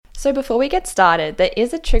So before we get started, there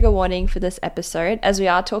is a trigger warning for this episode as we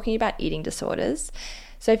are talking about eating disorders.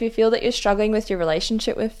 So if you feel that you're struggling with your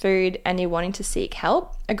relationship with food and you're wanting to seek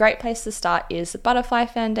help, a great place to start is the Butterfly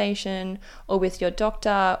Foundation or with your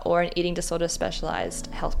doctor or an eating disorder specialised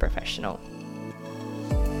health professional.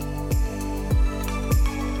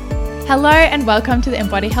 Hello and welcome to the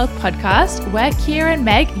Embody Health Podcast. We're Kira and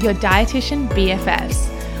Meg, your dietitian BFFs.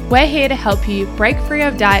 We're here to help you break free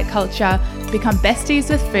of diet culture, become besties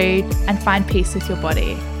with food, and find peace with your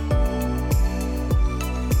body.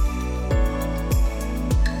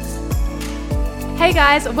 Hey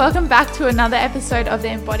guys, welcome back to another episode of the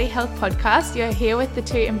Embody Health Podcast. You're here with the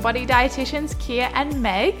two Embody dietitians, Kia and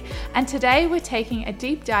Meg, and today we're taking a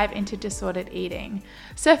deep dive into disordered eating.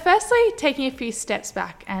 So firstly, taking a few steps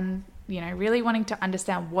back and really wanting to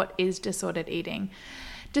understand what is disordered eating.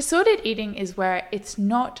 Disordered eating is where it's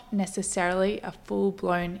not necessarily a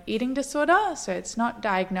full-blown eating disorder, so it's not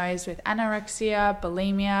diagnosed with anorexia,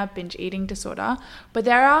 bulimia, binge eating disorder, but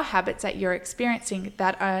there are habits that you're experiencing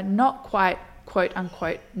that are not quite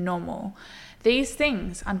quote-unquote normal. These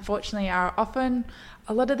things, unfortunately, are often,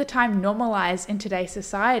 a lot of the time, normalized in today's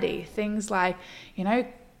society. Things like,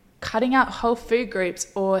 cutting out whole food groups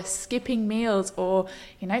or skipping meals or,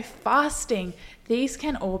 fasting. These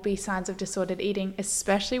can all be signs of disordered eating,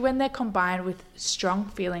 especially when they're combined with strong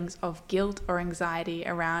feelings of guilt or anxiety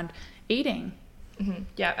around eating. Mm-hmm.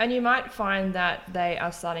 Yeah, and you might find that they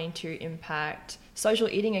are starting to impact social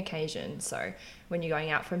eating occasions. So when you're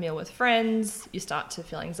going out for a meal with friends, you start to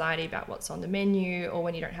feel anxiety about what's on the menu, or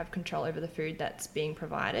when you don't have control over the food that's being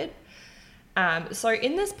provided. So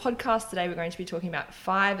in this podcast today, we're going to be talking about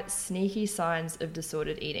 5 sneaky signs of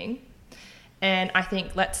disordered eating. And I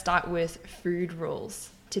think let's start with food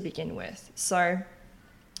rules to begin with. So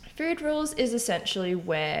food rules is essentially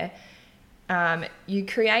where you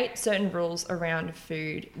create certain rules around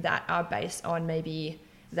food that are based on maybe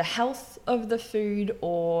the health of the food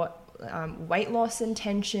or weight loss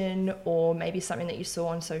intention, or maybe something that you saw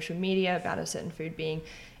on social media about a certain food being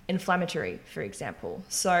inflammatory, for example.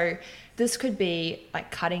 So this could be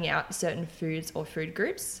like cutting out certain foods or food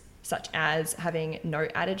groups, such as having no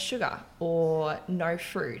added sugar or no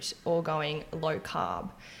fruit or going low carb.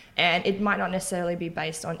 And it might not necessarily be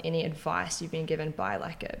based on any advice you've been given by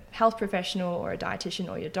like a health professional or a dietitian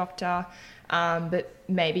or your doctor, but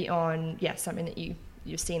maybe on something that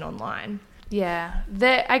you've seen online. Yeah,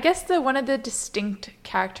 I guess one of the distinct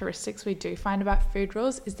characteristics we do find about food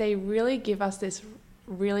rules is they really give us this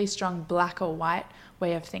really strong black or white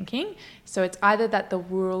way of thinking. So it's either that the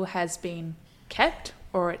rule has been kept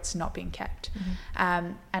or it's not being kept.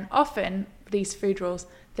 Mm-hmm. And often these food rules,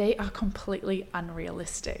 they are completely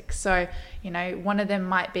unrealistic. So, one of them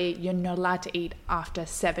might be you're not allowed to eat after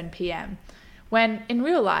 7 p.m. When in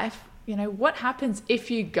real life, what happens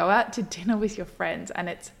if you go out to dinner with your friends and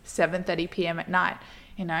it's 7:30 p.m. at night?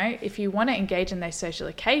 If you want to engage in those social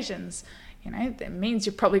occasions, that means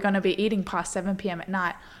you're probably going to be eating past 7 p.m. at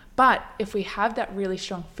night. But if we have that really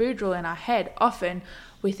strong food rule in our head, often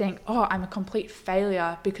we think, I'm a complete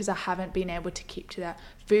failure because I haven't been able to keep to that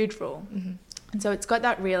food rule. Mm-hmm. And so it's got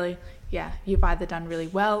that really, you've either done really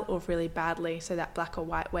well or really badly. So that black or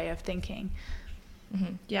white way of thinking.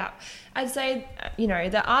 Mm-hmm. Yeah. I'd say,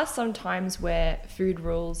 there are some times where food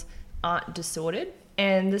rules aren't disordered.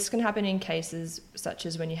 And this can happen in cases such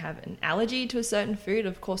as when you have an allergy to a certain food.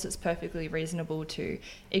 Of course, it's perfectly reasonable to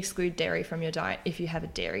exclude dairy from your diet if you have a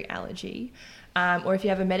dairy allergy. Or if you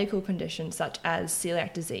have a medical condition such as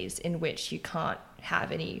celiac disease, in which you can't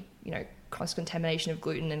have any, cross-contamination of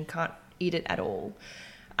gluten and can't eat it at all.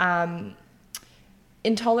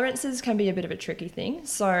 Intolerances can be a bit of a tricky thing.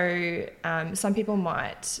 So some people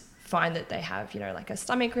might find that they have, like a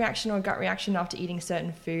stomach reaction or a gut reaction after eating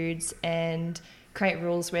certain foods and create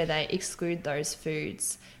rules where they exclude those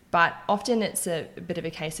foods. But often it's a bit of a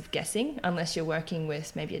case of guessing, unless you're working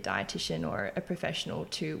with maybe a dietitian or a professional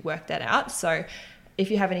to work that out. So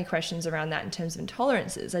if you have any questions around that in terms of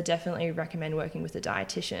intolerances, I definitely recommend working with a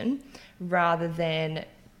dietitian rather than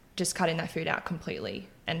just cutting that food out completely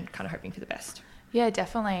and kind of hoping for the best. Yeah,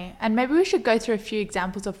 definitely. And maybe we should go through a few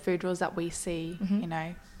examples of food rules that we see,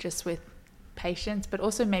 just with patients, but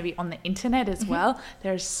also maybe on the internet as well.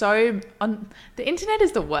 The internet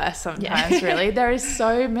is the worst sometimes. Really, there is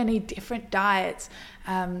so many different diets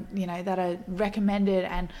that are recommended,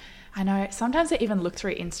 and I know sometimes I even look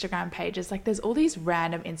through Instagram pages, like there's all these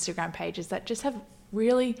random Instagram pages that just have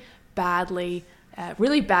really badly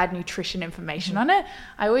really bad nutrition information on it.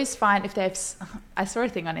 I always find I saw a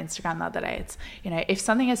thing on Instagram the other day. It's, if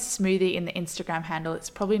something has smoothie in the Instagram handle, it's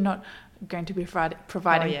probably not going to be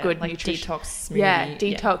providing good like nutrition. Detox smoothie. Yeah,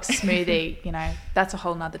 detox smoothie, that's a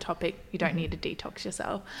whole nother topic. You don't need to detox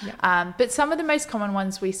yourself. Yeah. But some of the most common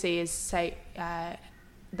ones we see is, say,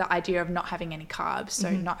 the idea of not having any carbs,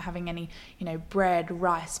 so not having any, bread,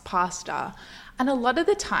 rice, pasta. And a lot of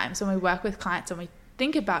the times when we work with clients and we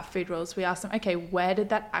think about food rules, we ask them, okay, where did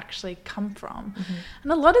that actually come from?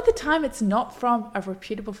 And a lot of the time it's not from a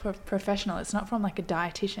reputable professional. It's not from like a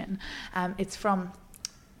dietitian. It's from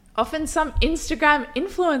often some Instagram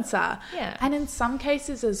influencer. Yeah. And in some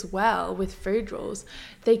cases as well with food rules,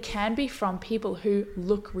 they can be from people who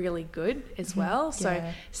look really good as well. So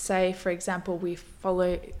say, for example, we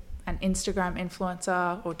follow an Instagram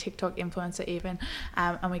influencer or TikTok influencer even,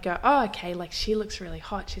 and we go, oh, okay, like she looks really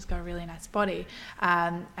hot. She's got a really nice body,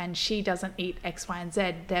 and she doesn't eat X, Y, and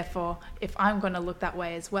Z. Therefore, if I'm going to look that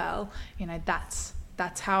way as well,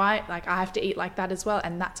 that's how I have to eat like that as well.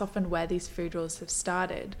 And that's often where these food rules have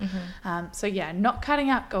started. So not cutting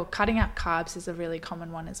out carbs is a really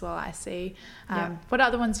common one as well, I see. What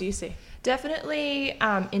other ones do you see? Definitely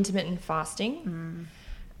intermittent fasting.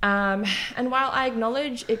 And while I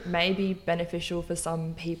acknowledge it may be beneficial for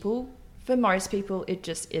some people, for most people it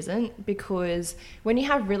just isn't, because when you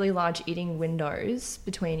have really large eating windows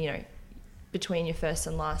between your first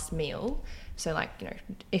and last meal, so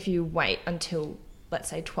if you wait until, let's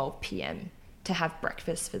say, 12 p.m. to have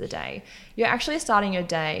breakfast for the day, you're actually starting your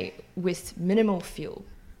day with minimal fuel,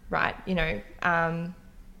 right?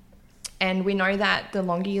 And we know that the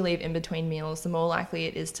longer you leave in between meals, the more likely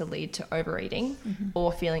it is to lead to overeating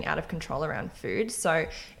or feeling out of control around food. So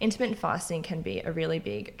intermittent fasting can be a really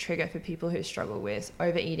big trigger for people who struggle with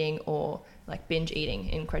overeating or like binge eating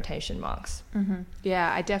in quotation marks.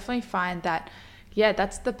 Yeah, I definitely find that. Yeah,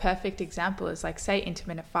 that's the perfect example, is like, say,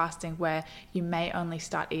 intermittent fasting, where you may only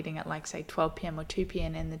start eating at like, say, 12 p.m. or 2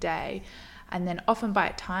 p.m. in the day. And then often by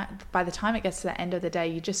the time it gets to the end of the day,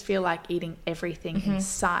 you just feel like eating everything in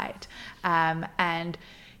sight. And,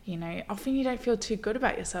 often you don't feel too good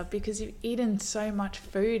about yourself because you've eaten so much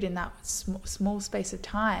food in that small space of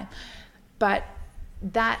time. But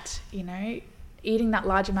that, eating that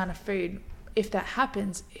large amount of food, if that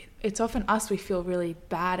happens, it's often us we feel really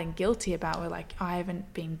bad and guilty about. We're like, I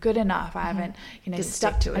haven't been good enough. I haven't,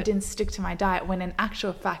 I didn't stick to my diet. When in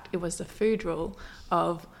actual fact, it was the food rule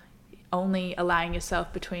of only allowing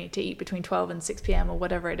yourself to eat between 12 and 6 p.m. or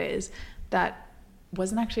whatever it is, that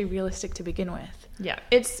wasn't actually realistic to begin with. Yeah,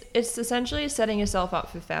 it's essentially setting yourself up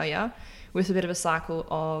for failure with a bit of a cycle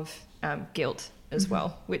of guilt as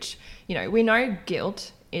well, which, we know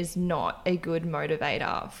guilt is not a good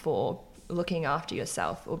motivator for looking after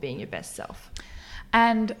yourself or being your best self.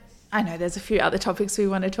 And I know there's a few other topics we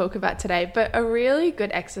want to talk about today, but a really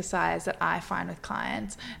good exercise that I find with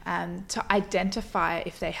clients to identify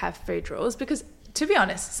if they have food rules, because to be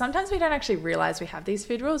honest, sometimes we don't actually realize we have these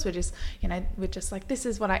food rules. We're just like, this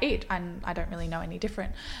is what I eat, and I don't really know any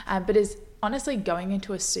different. But is honestly going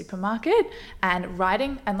into a supermarket and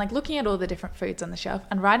looking at all the different foods on the shelf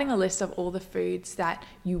and writing a list of all the foods that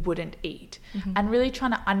you wouldn't eat, and really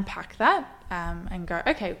trying to unpack that and go,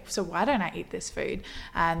 okay, so why don't I eat this food?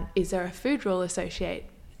 Is there a food rule associated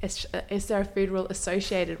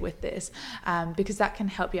with this? Because that can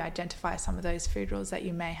help you identify some of those food rules that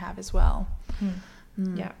you may have as well.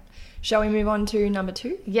 Yeah. Shall we move on to number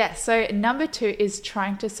 2? Yes. So number 2 is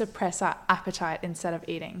trying to suppress our appetite instead of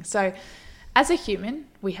eating. So as a human,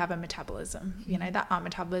 we have a metabolism, that our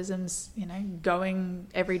metabolism's, going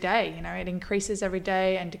every day, it increases every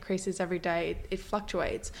day and decreases every day. It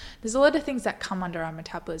fluctuates. There's a lot of things that come under our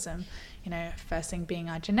metabolism, first thing being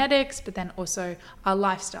our genetics, but then also our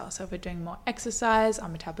lifestyle. So if we're doing more exercise, our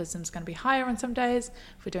metabolism's going to be higher on some days.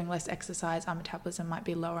 If we're doing less exercise, our metabolism might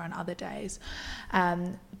be lower on other days.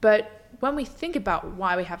 But when we think about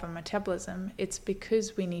why we have a metabolism, it's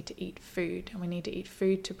because we need to eat food, and we need to eat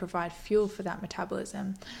food to provide fuel for that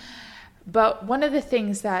metabolism. But one of the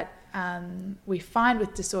things that we find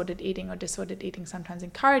with disordered eating sometimes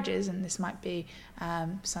encourages, and this might be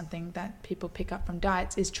something that people pick up from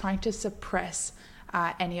diets, is trying to suppress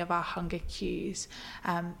any of our hunger cues.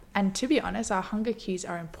 And to be honest, our hunger cues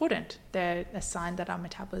are important. They're a sign that our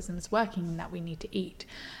metabolism is working and that we need to eat.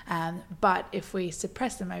 But if we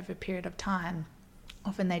suppress them over a period of time,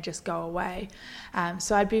 often they just go away.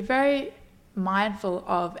 So I'd be very mindful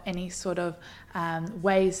of any sort of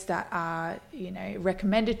ways that are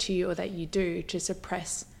recommended to you or that you do to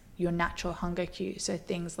suppress your natural hunger cues. So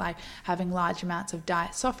things like having large amounts of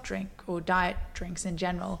diet soft drink or diet drinks in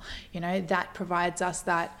general, that provides us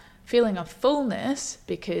that feeling of fullness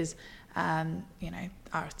because,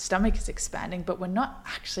 our stomach is expanding, but we're not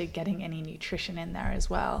actually getting any nutrition in there as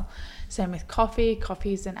well. Same with coffee.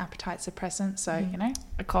 Coffee is an appetite suppressant. So,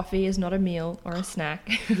 A coffee is not a meal or a snack.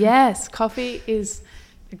 Yes, coffee is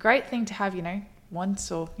a great thing to have,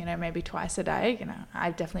 once or, maybe twice a day.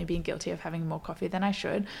 I've definitely been guilty of having more coffee than I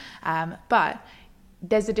should. But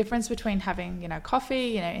there's a difference between having,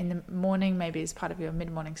 coffee, in the morning, maybe as part of your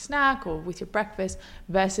mid-morning snack or with your breakfast,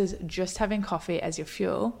 versus just having coffee as your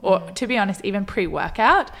fuel, or to be honest, even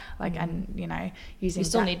pre-workout, and, using You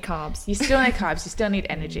still need carbs. You still need carbs, you still need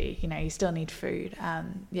energy, you still need food.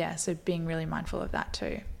 So being really mindful of that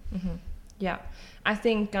too. Mm-hmm. Yeah. I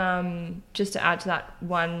think just to add to that,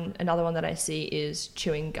 another one that I see is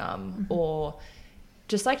chewing gum or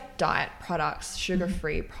just like diet products,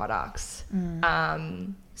 sugar-free products.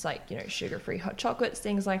 It's like, sugar-free hot chocolates,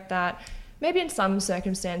 things like that. Maybe in some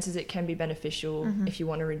circumstances it can be beneficial if you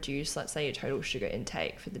want to reduce, let's say, your total sugar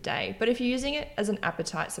intake for the day. But if you're using it as an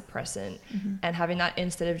appetite suppressant and having that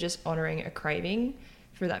instead of just honoring a craving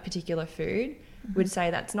for that particular food, would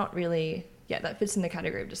say that's not really... Yeah, that fits in the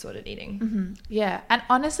category of disordered eating. Yeah, and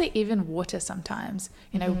honestly, even water sometimes.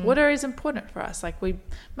 Water is important for us. Like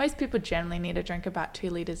most people generally need to drink about 2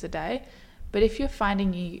 liters a day. But if you're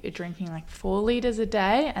finding you're drinking like 4 liters a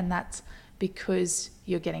day, and that's because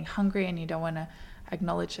you're getting hungry and you don't want to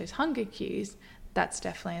acknowledge those hunger cues, that's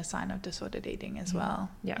definitely a sign of disordered eating as well.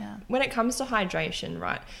 Yeah. When it comes to hydration,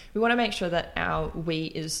 right, we want to make sure that our wee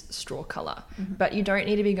is straw color. But you don't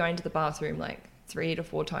need to be going to the bathroom like 3 to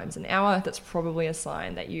 4 times an hour. That's probably a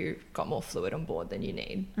sign that you've got more fluid on board than you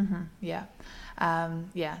need.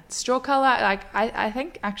 Straw color, I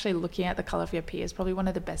think actually looking at the color of your pee is probably one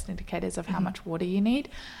of the best indicators of how much water you need,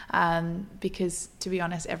 because to be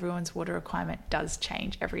honest, everyone's water requirement does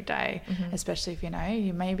change every day, especially if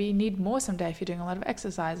you maybe need more someday if you're doing a lot of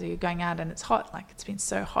exercise or you're going out and it's hot, like it's been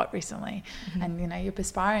so hot recently, and you're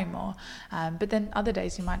perspiring more, but then other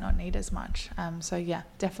days you might not need as much.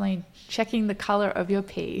 Definitely checking the color of your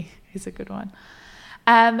pee is a good one.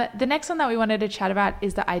 The next one that we wanted to chat about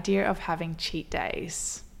is the idea of having cheat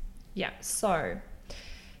days. Yeah, so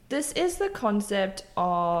this is the concept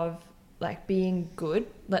of like being good,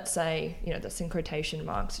 let's say, that's in quotation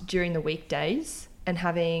marks, during the weekdays, and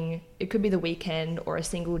having, it could be the weekend or a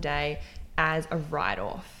single day as a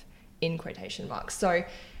write-off in quotation marks. So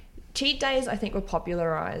cheat days, I think, were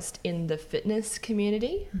popularized in the fitness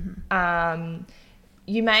community.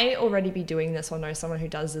 You may already be doing this or know someone who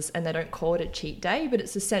does this and they don't call it a cheat day, but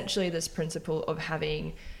it's essentially this principle of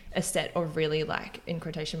having a set of really, like, in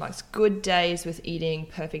quotation marks, good days with eating,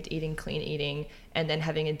 perfect eating, clean eating, and then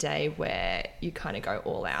having a day where you kind of go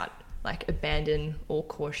all out, like abandon all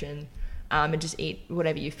caution, and just eat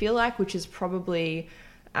whatever you feel like, which is probably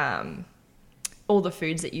all the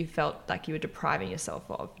foods that you felt like you were depriving yourself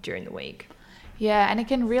of during the week. Yeah, and it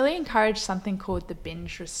can really encourage something called the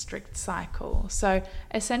binge restrict cycle. So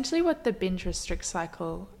essentially what the binge restrict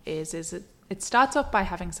cycle is it starts off by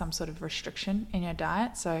having some sort of restriction in your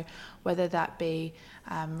diet. So whether that be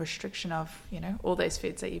restriction of, all those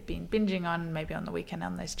foods that you've been binging on, maybe on the weekend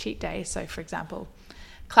on those cheat days. So for example,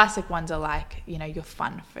 classic ones are like, your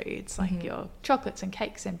fun foods, like your chocolates and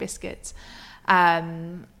cakes and biscuits.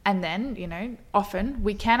 And then, often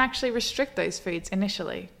we can actually restrict those foods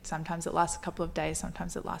initially. Sometimes it lasts a couple of days,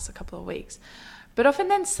 sometimes it lasts a couple of weeks. But often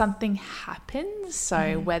then something happens.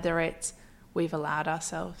 So whether it's we've allowed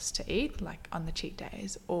ourselves to eat, like on the cheat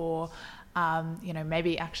days, or,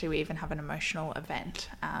 maybe actually we even have an emotional event,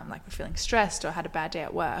 like we're feeling stressed or had a bad day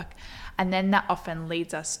at work. And then that often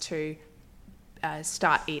leads us to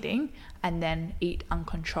start eating and then eat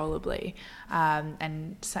uncontrollably,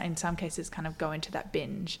 and so in some cases kind of go into that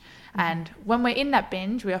binge. And when we're in that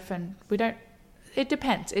binge, it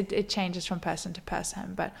depends, it changes from person to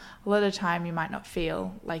person, but a lot of the time you might not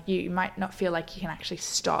feel like you can actually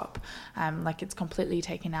stop, like it's completely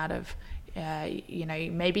taken out of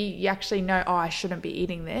maybe you actually know, I shouldn't be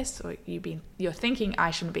eating this, or you're thinking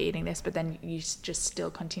I shouldn't be eating this, but then you just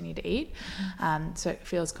still continue to eat. So it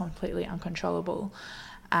feels completely uncontrollable.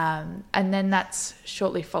 And then that's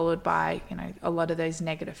shortly followed by, a lot of those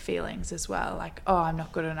negative feelings as well. Like, I'm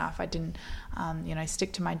not good enough. I didn't,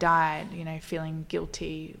 stick to my diet, feeling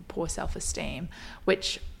guilty, poor self-esteem,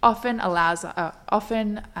 which often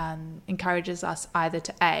encourages us either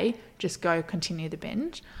to A, just go continue the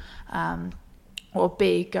binge, or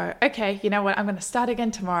B, go, okay, you know what, I'm going to start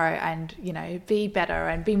again tomorrow and, be better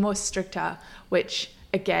and be more stricter, which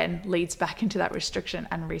again leads back into that restriction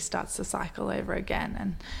and restarts the cycle over again.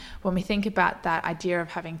 And when we think about that idea of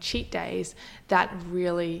having cheat days, that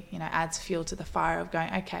really, adds fuel to the fire of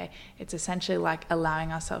going, okay, it's essentially like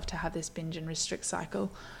allowing ourselves to have this binge and restrict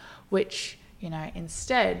cycle, which,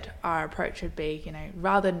 instead our approach would be,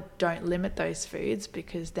 rather don't limit those foods,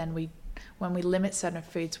 because then when we limit certain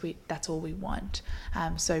foods, that's all we want.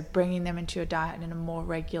 So bringing them into your diet in a more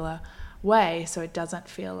regular way, so it doesn't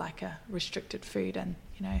feel like a restricted food and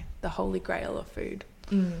the holy grail of food.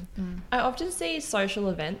 I often see social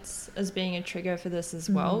events as being a trigger for this as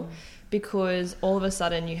well, because all of a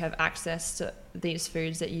sudden you have access to these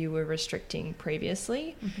foods that you were restricting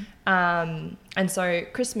previously. And so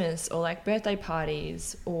Christmas or like birthday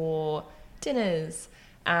parties or dinners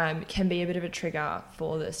can be a bit of a trigger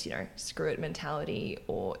for this, screw it mentality,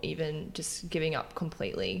 or even just giving up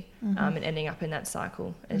completely and ending up in that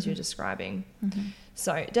cycle as you're describing.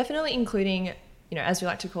 So definitely including, as we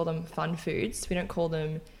like to call them, fun foods. We don't call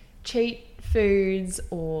them cheat foods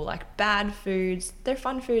or like bad foods. They're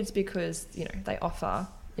fun foods because, they offer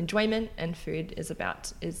enjoyment, and food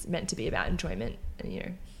is meant to be about enjoyment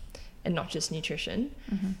and, and not just nutrition.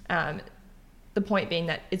 The point being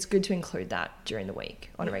that it's good to include that during the week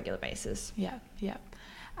on a regular basis. Yeah.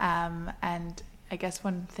 And I guess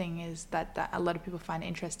one thing is that a lot of people find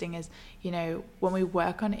interesting is, when we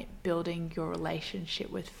work on building your relationship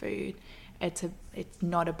with food, it's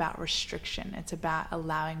not about restriction. It's about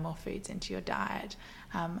allowing more foods into your diet.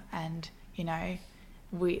 And,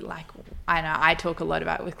 I talk a lot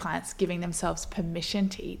about with clients giving themselves permission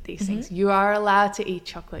to eat these things. You are allowed to eat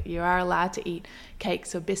chocolate. You are allowed to eat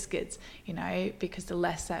cakes or biscuits, because the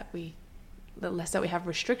less that we have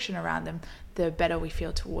restriction around them, the better we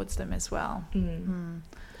feel towards them as well.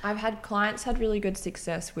 I've had clients had really good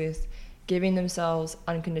success with giving themselves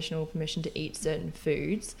unconditional permission to eat certain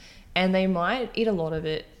foods, and they might eat a lot of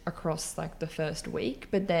it across like the first week,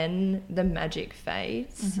 but then the magic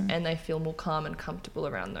fades and they feel more calm and comfortable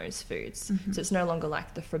around those foods. So it's no longer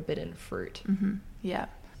like the forbidden fruit. Yeah.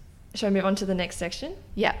 Shall we move on to the next section?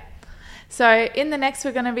 Yeah. So in the next,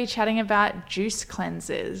 we're going to be chatting about juice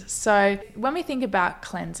cleanses. So when we think about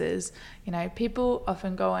cleanses, people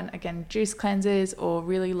often go on, again, juice cleanses or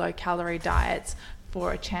really low calorie diets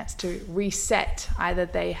for a chance to reset. Either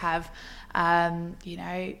they have,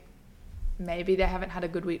 maybe they haven't had a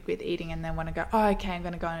good week with eating and they want to go, oh, okay, I'm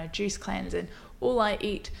going to go on a juice cleanse and all I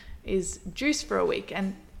eat is juice for a week.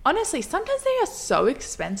 And honestly, sometimes they are so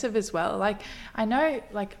expensive as well. Like, I know,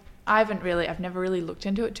 like, I've never really looked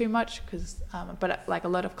into it too much because, but like a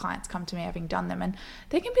lot of clients come to me having done them and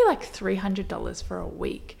they can be like $300 for a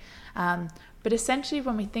week. But essentially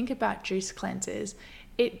when we think about juice cleanses,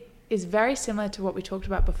 it is very similar to what we talked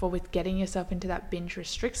about before with getting yourself into that binge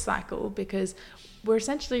restrict cycle, because we're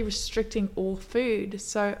essentially restricting all food.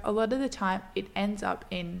 So a lot of the time it ends up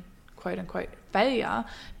in quote unquote failure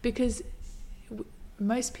because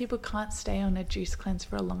most people can't stay on a juice cleanse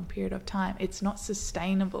for a long period of time. It's not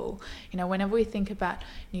sustainable. Whenever we think about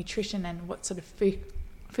nutrition and what sort of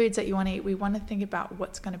foods that you want to eat, we want to think about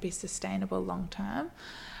what's going to be sustainable long term.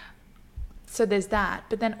 So there's that,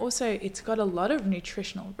 but then also it's got a lot of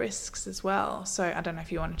nutritional risks as well. So I don't know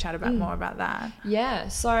if you want to chat about more about that. Yeah.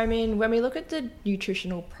 So I mean, when we look at the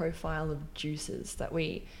nutritional profile of juices that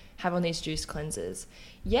we have on these juice cleanses,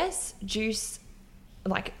 yes, juice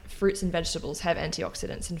like fruits and vegetables have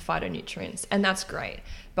antioxidants and phytonutrients, and that's great.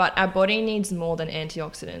 But our body needs more than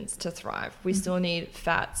antioxidants to thrive. We still need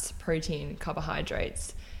fats, protein,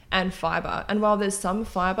 carbohydrates, and fiber. And while there's some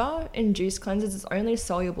fiber in juice cleanses, it's only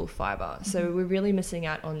soluble fiber. So we're really missing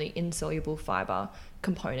out on the insoluble fiber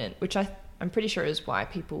component, which I'm pretty sure is why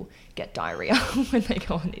people get diarrhea when they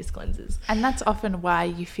go on these cleanses. And that's often why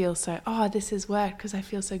you feel so, this has worked because I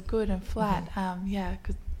feel so good and flat.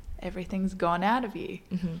 Because everything's gone out of you.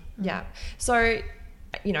 Yeah. So,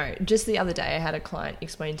 just the other day I had a client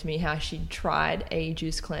explain to me how she'd tried a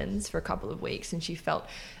juice cleanse for a couple of weeks and she felt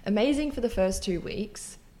amazing for the first 2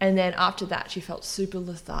 weeks. And then after that, she felt super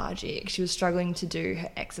lethargic. She was struggling to do her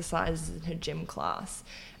exercises in her gym class,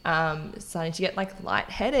 starting to get like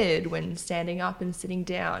lightheaded when standing up and sitting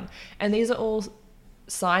down. And these are all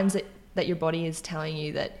signs that your body is telling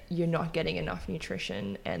you that you're not getting enough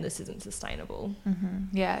nutrition and this isn't sustainable.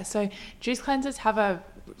 Yeah. So juice cleanses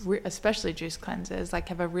especially juice cleanses,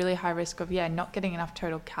 have a really high risk of, not getting enough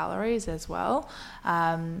total calories as well,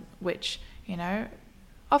 which,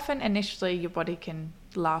 often initially your body can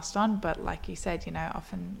last on, but like you said,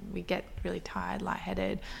 often we get really tired,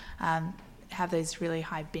 lightheaded, have those really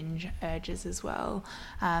high binge urges as well.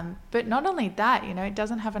 But not only that, it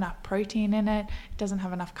doesn't have enough protein in it, it doesn't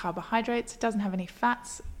have enough carbohydrates, it doesn't have any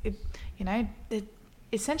fats.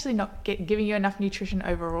 essentially not giving you enough nutrition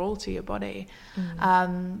overall to your body.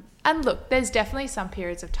 And look, there's definitely some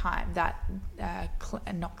periods of time that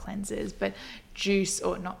not cleanses, but juice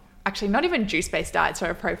or not even juice-based diets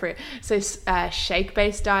are appropriate. So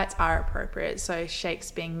shake-based diets are appropriate. So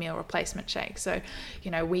shakes being meal replacement shakes. So,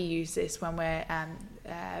 we use this when we're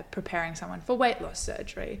preparing someone for weight loss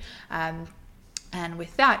surgery. And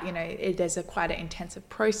with that, there's quite an intensive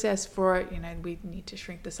process for it. We need to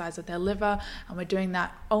shrink the size of their liver, and we're doing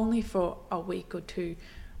that only for a week or two,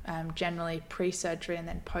 generally pre-surgery and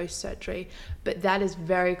then post-surgery. But that is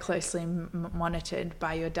very closely monitored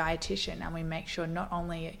by your dietitian, and we make sure not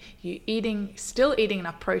only are you still eating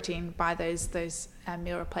enough protein by those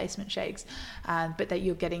meal replacement shakes, but that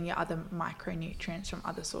you're getting your other micronutrients from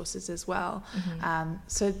other sources as well.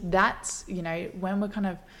 So that's, when we're kind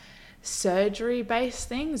of surgery based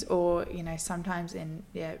things, or sometimes in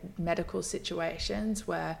medical situations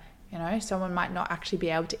where someone might not actually be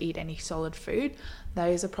able to eat any solid food,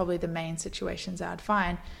 those are probably the main situations I'd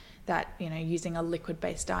find that using a liquid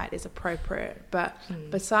based diet is appropriate. But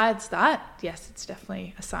besides that, yes, it's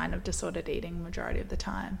definitely a sign of disordered eating majority of the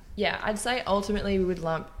time. I'd say ultimately we would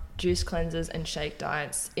lump juice cleanses and shake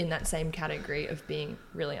diets in that same category of being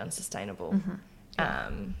really unsustainable.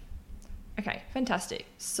 Okay, fantastic.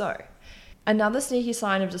 So another sneaky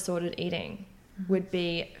sign of disordered eating would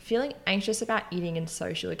be feeling anxious about eating in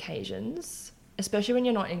social occasions, especially when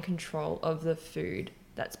you're not in control of the food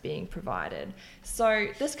that's being provided. So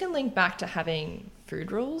this can link back to having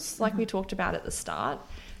food rules, like we talked about at the start,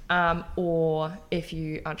 or if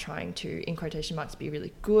you are trying to, in quotation marks, be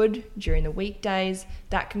really good during the weekdays,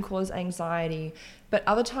 that can cause anxiety. But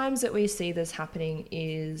other times that we see this happening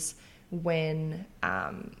is when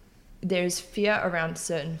there's fear around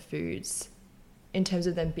certain foods in terms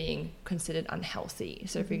of them being considered unhealthy.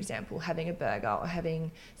 So for example, having a burger or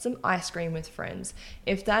having some ice cream with friends,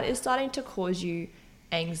 if that is starting to cause you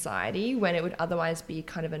anxiety when it would otherwise be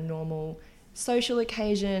kind of a normal social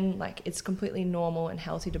occasion, like it's completely normal and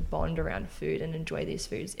healthy to bond around food and enjoy these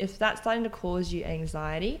foods. If that's starting to cause you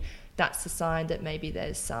anxiety, that's the sign that maybe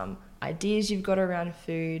there's some ideas you've got around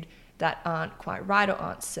food that aren't quite right or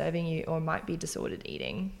aren't serving you, or might be disordered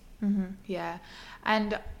eating. Yeah.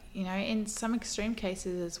 And in some extreme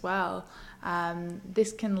cases as well,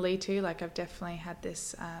 this can lead to, like I've definitely had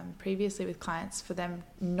this previously with clients, for them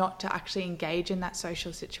not to actually engage in that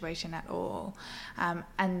social situation at all.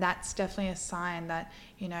 And that's definitely a sign that,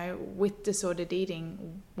 with disordered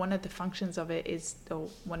eating, one of the functions of it is, or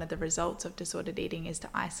one of the results of disordered eating is to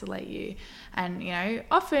isolate you. And,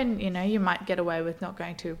 often, you might get away with not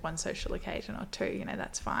going to one social occasion or two,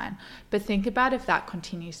 that's fine. But think about if that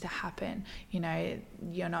continues to happen,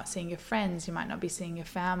 you're not seeing your friends, you might not be seeing your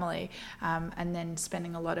family, and then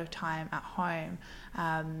spending a lot of time at home.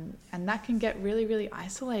 And that can get really, really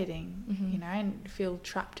isolating, and feel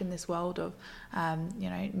trapped in this world of,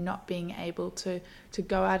 not being able to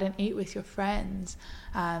go out and eat with your friends,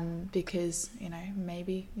 because,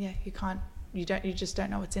 maybe, you just don't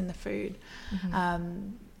know what's in the food.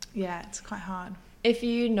 It's quite hard. If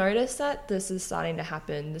you notice that this is starting to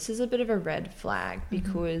happen, this is a bit of a red flag,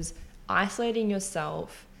 because isolating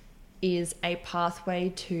yourself is a pathway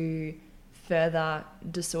to further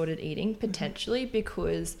disordered eating, potentially,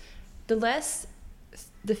 because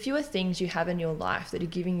the fewer things you have in your life that are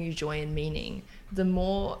giving you joy and meaning, the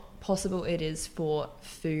more possible it is for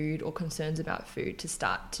food or concerns about food to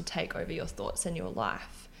start to take over your thoughts and your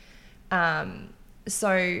life.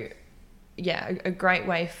 A great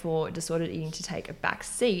way for disordered eating to take a back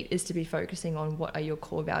seat is to be focusing on what are your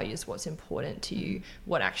core values, what's important to you,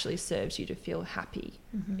 what actually serves you to feel happy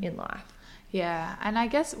in life. Yeah, and I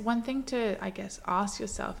guess one thing to, ask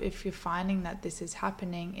yourself if you're finding that this is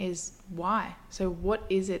happening is why. So what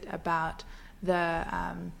is it about the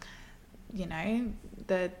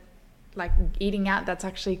eating out that's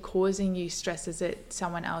actually causing you stress? Is it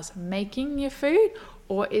someone else making your food,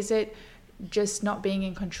 or is it just not being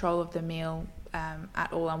in control of the meal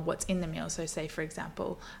at all and what's in the meal? So say, for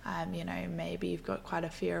example, maybe you've got quite a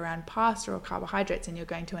fear around pasta or carbohydrates and you're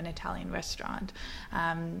going to an Italian restaurant,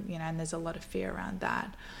 and there's a lot of fear around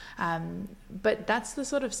that. But that's the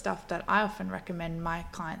sort of stuff that I often recommend my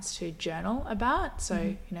clients to journal about.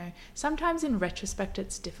 So, sometimes in retrospect,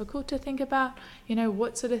 it's difficult to think about,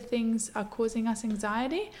 what sort of things are causing us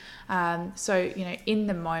anxiety. So, in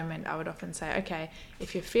the moment, I would often say, okay,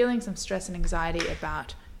 if you're feeling some stress and anxiety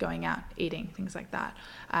about going out, eating, things like that,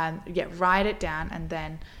 write it down and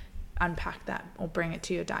then unpack that or bring it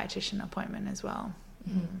to your dietitian appointment as well.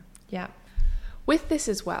 Yeah. With this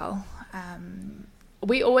as well,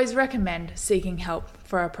 we always recommend seeking help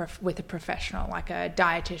with a professional, like a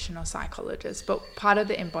dietitian or psychologist. But part of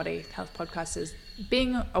the Embody Health podcast is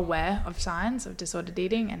being aware of signs of disordered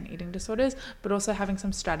eating and eating disorders, but also having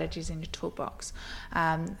some strategies in your toolbox.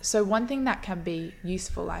 So one thing that can be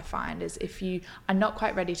useful, I find, is if you are not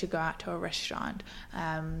quite ready to go out to a restaurant,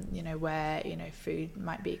 where, food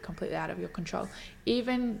might be completely out of your control,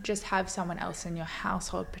 even just have someone else in your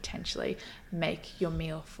household potentially make your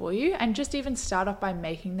meal for you, and just even start off by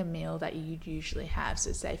making the meal that you usually have.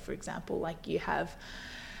 So say, for example, like you have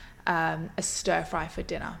a stir fry for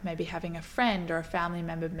dinner, maybe having a friend or a family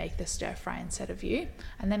member make the stir fry instead of you,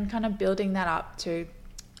 and then kind of building that up to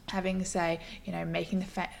having, say, making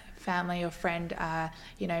the family or friend,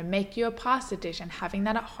 make you a pasta dish, and having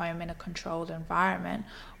that at home in a controlled environment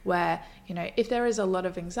where, if there is a lot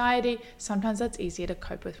of anxiety, sometimes that's easier to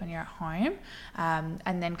cope with when you're at home,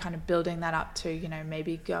 and then kind of building that up to,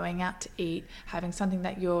 maybe going out to eat, having something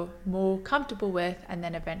that you're more comfortable with, and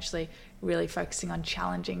then eventually really focusing on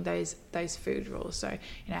challenging those food rules. So,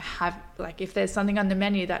 if there's something on the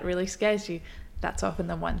menu that really scares you, that's often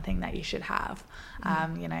the one thing that you should have,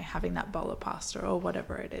 having that bowl of pasta or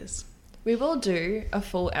whatever it is. We will do a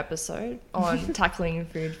full episode on tackling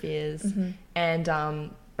food fears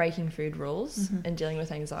and breaking food rules and dealing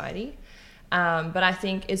with anxiety. But I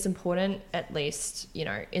think it's important, at least,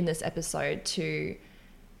 in this episode, to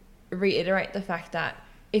reiterate the fact that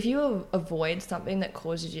if you avoid something that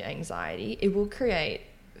causes you anxiety, it will create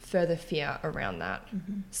further fear around that.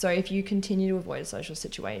 So if you continue to avoid social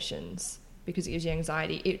situations because it gives you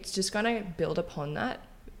anxiety, it's just going to build upon that.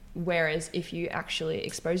 Whereas if you actually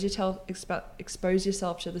expose yourself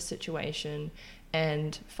to the situation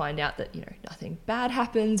and find out that, nothing bad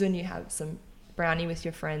happens when you have some brownie with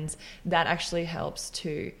your friends, that actually helps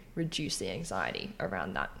to reduce the anxiety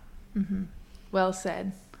around that. Well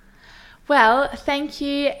said. Well, thank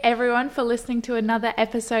you everyone for listening to another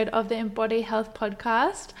episode of the Embody Health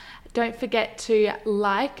podcast. Don't forget to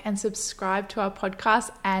like and subscribe to our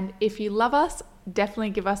podcast. And if you love us,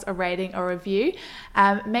 definitely give us a rating or review.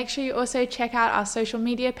 Make sure you also check out our social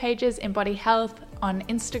media pages, Embody Health, on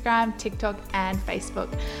Instagram, TikTok, and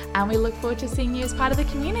Facebook. And we look forward to seeing you as part of the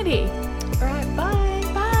community.